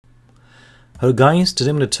Hello guys,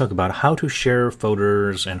 today I'm going to talk about how to share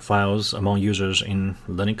folders and files among users in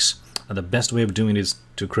Linux. The best way of doing it is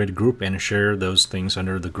to create a group and share those things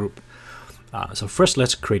under the group. So first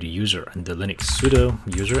let's create a user in the Linux. Sudo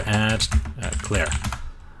user add Claire.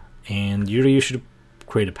 And you should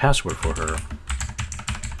create a password for her.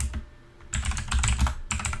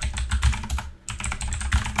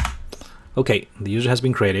 Okay, the user has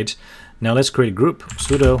been created. Now let's create a group.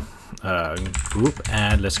 Sudo group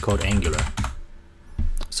add, let's call it Angular.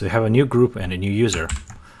 So we have a new group and a new user.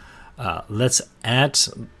 Let's add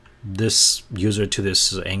this user to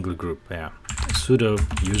this Angular group. Yeah. Sudo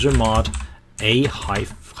user mod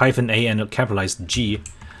hyphen a and capitalized G,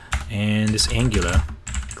 and this Angular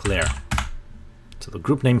Claire. So the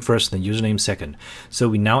group name first, then username second. So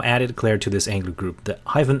we now added Claire to this Angular group. The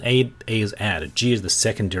hyphen a is added. G is the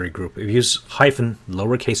secondary group. If you use hyphen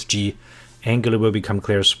lowercase g, Angular will become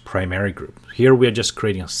Claire's primary group. Here we are just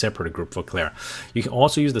creating a separate group for Claire. You can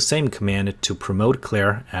also use the same command to promote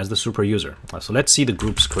Claire as the super user. So let's see the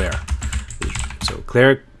group's Claire. So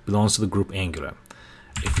Claire belongs to the group Angular.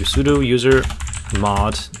 If you sudo user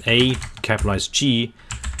mod a capitalized G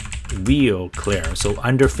wheel Claire. So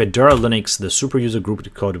under Fedora Linux, the super user group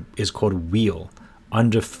is called wheel.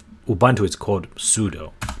 Under Ubuntu, it's called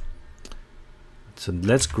sudo. So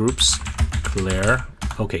let's groups Claire.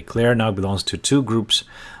 Okay, Claire now belongs to two groups,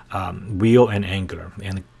 wheel and Angular.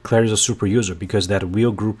 And Claire is a super user because that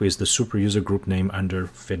wheel group is the super user group name under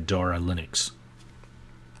Fedora Linux.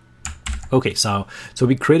 Okay, so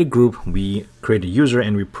we create a group, we create a user,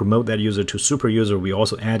 and we promote that user to super user. We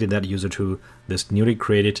also added that user to this newly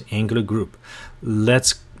created Angular group.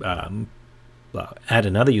 Let's add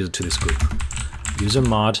another user to this group. User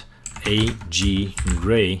mod ag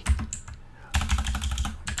ray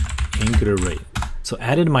Angular ray. So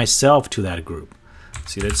added myself to that group.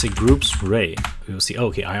 See, let's say groups Ray. We'll see,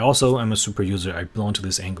 okay, I also am a super user. I belong to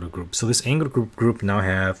this Angular group. So this Angular group now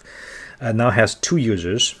has two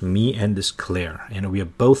users, me and this Claire, and we are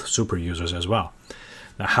both super users as well.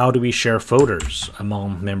 Now, how do we share folders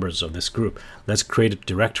among members of this group? Let's create a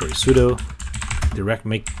directory. Sudo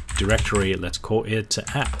make directory. Let's call it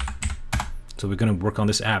app. So we're going to work on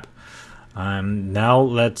this app. Now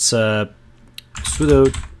let's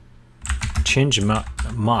sudo change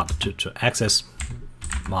mod to access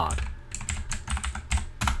mod.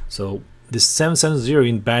 So this 770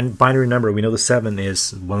 in binary number, we know the 7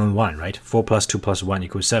 is 1 and 1, right? 4 plus 2 plus 1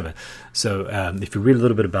 equals 7. So if you read a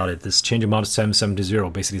little bit about it, this change mod 770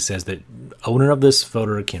 basically says that owner of this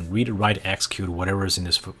folder can read, write, execute whatever is in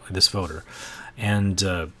this folder. And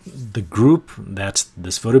the group that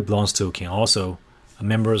this folder belongs to can also,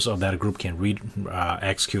 members of that group can read,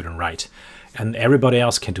 execute, and write. And everybody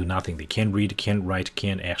else can do nothing. They can't read, can't write,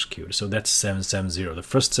 can't execute. So that's 770. The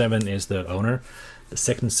first 7 is the owner. The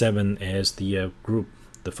second 7 is the group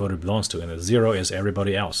the folder belongs to. And the 0 is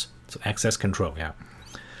everybody else. So access control, yeah.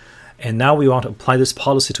 And now we want to apply this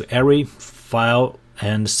policy to every file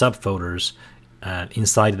and subfolders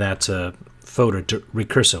inside that folder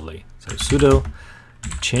recursively. So sudo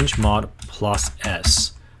change mod plus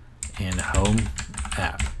s and home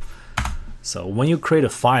app. So when you create a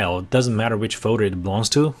file, it doesn't matter which folder it belongs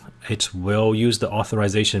to, it will use the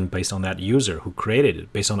authorization based on that user who created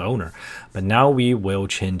it, based on the owner. But now we will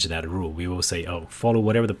change that rule. We will say, oh, follow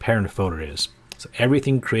whatever the parent folder is. So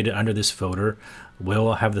everything created under this folder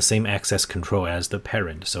will have the same access control as the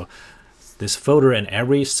parent. So this folder and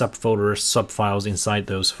every subfolder, subfiles inside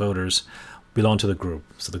those folders belong to the group.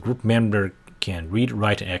 So the group member can read,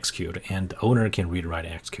 write, and execute, and the owner can read, write,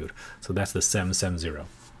 and execute. So that's the 770.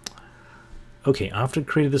 Okay, after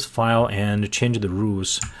creating this file and change the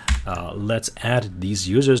rules, let's add these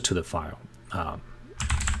users to the file.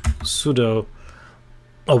 Sudo,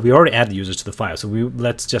 oh, we already added users to the file, so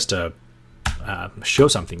let's just show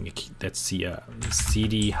something. Let's see,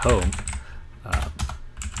 cd home.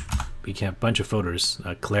 We can have a bunch of folders,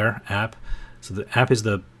 Claire app. So the app is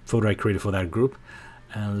the folder I created for that group.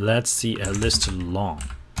 And let's see a list long.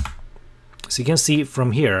 So you can see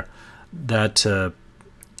from here that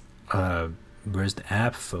where's the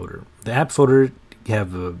app folder? The app folder, you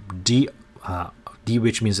have D,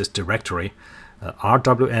 which means it's directory,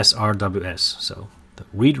 RWS. So the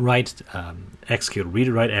read, write, execute, read,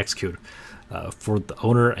 write, execute for the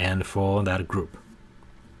owner and for that group.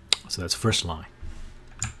 So that's first line.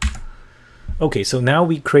 Okay, so now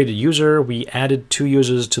we create a user, we added two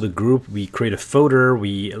users to the group, we create a folder,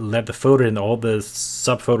 we let the folder and all the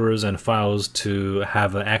subfolders and files to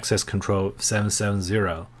have an access control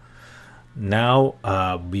 770. Now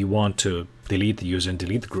we want to delete the user and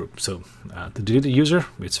delete the group. So to delete the user,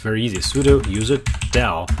 it's very easy. Sudo user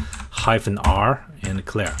del -r and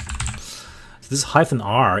Claire. this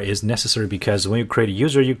 -r is necessary because when you create a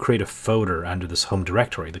user, you create a folder under this home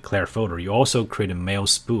directory, the Claire folder. You also create a mail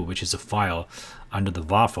spoo, which is a file under the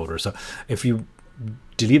var folder. So if you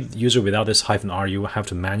delete the user without this -r, you will have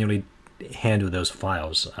to manually handle those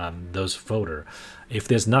files, those folder. If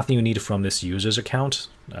there's nothing you need from this user's account,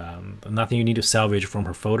 nothing you need to salvage from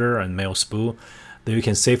her folder and mail spoo, then you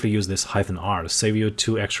can safely use this -r to save you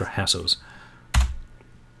 2 extra hassles.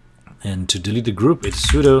 And to delete the group, it's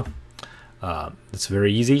sudo. It's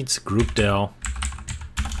very easy. It's group del,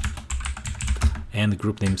 and the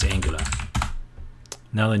group name is Angular.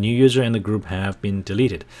 Now the new user and the group have been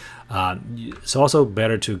deleted. It's also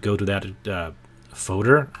better to go to that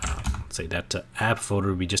folder, say that app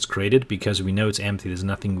folder we just created, because we know it's empty. There's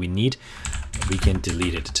nothing we need. We can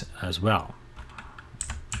delete it as well.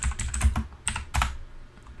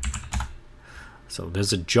 So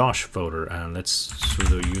there's a Josh folder, and let's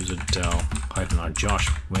sudo user del -r Josh.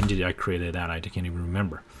 When did I create that? I can't even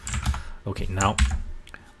remember. Okay, now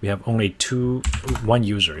we have only one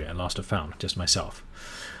user. Yeah, I lost and found, just myself.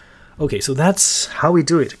 Okay, so that's how we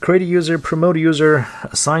do it. Create a user, promote a user,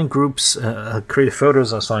 assign groups, create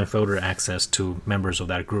photos, assign folder access to members of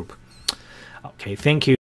that group. Okay, thank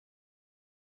you.